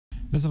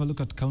Let's have a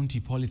look at county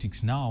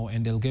politics now,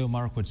 and Elgeyo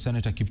Marakwet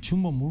Senator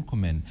Kipchumba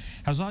Murkomen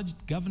has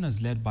urged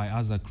governors led by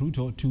Isaac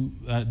Ruto,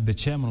 the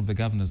chairman of the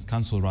Governors'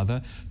 Council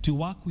rather, to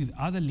work with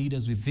other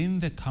leaders within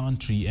the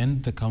country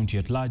and the county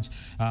at large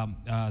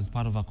as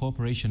part of a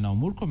cooperation. Now,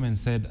 Murkomen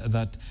said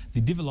that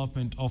the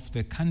development of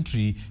the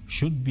country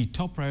should be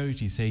top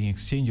priority, saying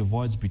exchange of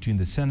words between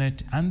the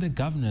Senate and the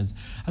governors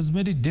has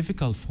made it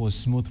difficult for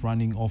smooth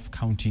running of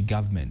county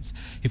governments.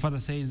 He further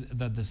says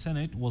that the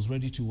Senate was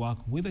ready to work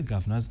with the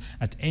governors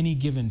at any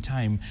given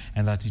time,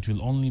 and that it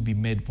will only be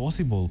made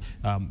possible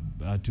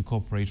to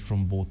cooperate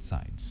from both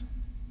sides.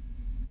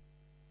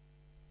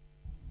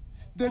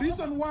 The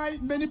reason why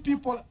many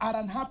people are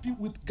unhappy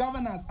with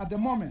governors at the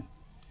moment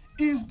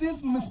is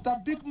this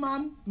Mr. Big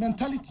Man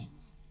mentality.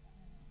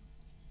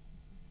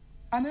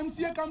 An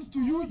MCA comes to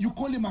you, you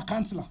call him a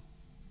councillor.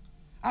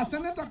 A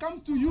senator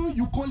comes to you,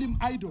 you call him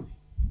idol.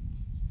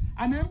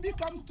 An MP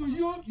comes to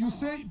you, you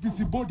say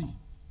busybody.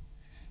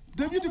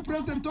 Deputy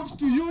President talks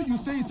to you, you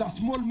say he's a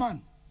small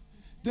man.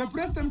 The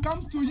President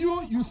comes to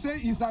you, you say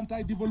he's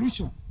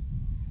anti-devolution.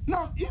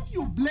 Now, if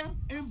you blame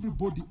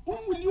everybody, whom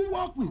will you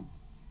work with?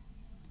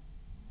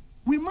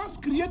 We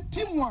must create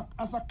teamwork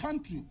as a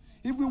country.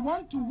 If we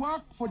want to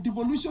work for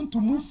devolution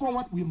to move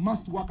forward, we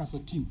must work as a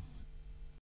team.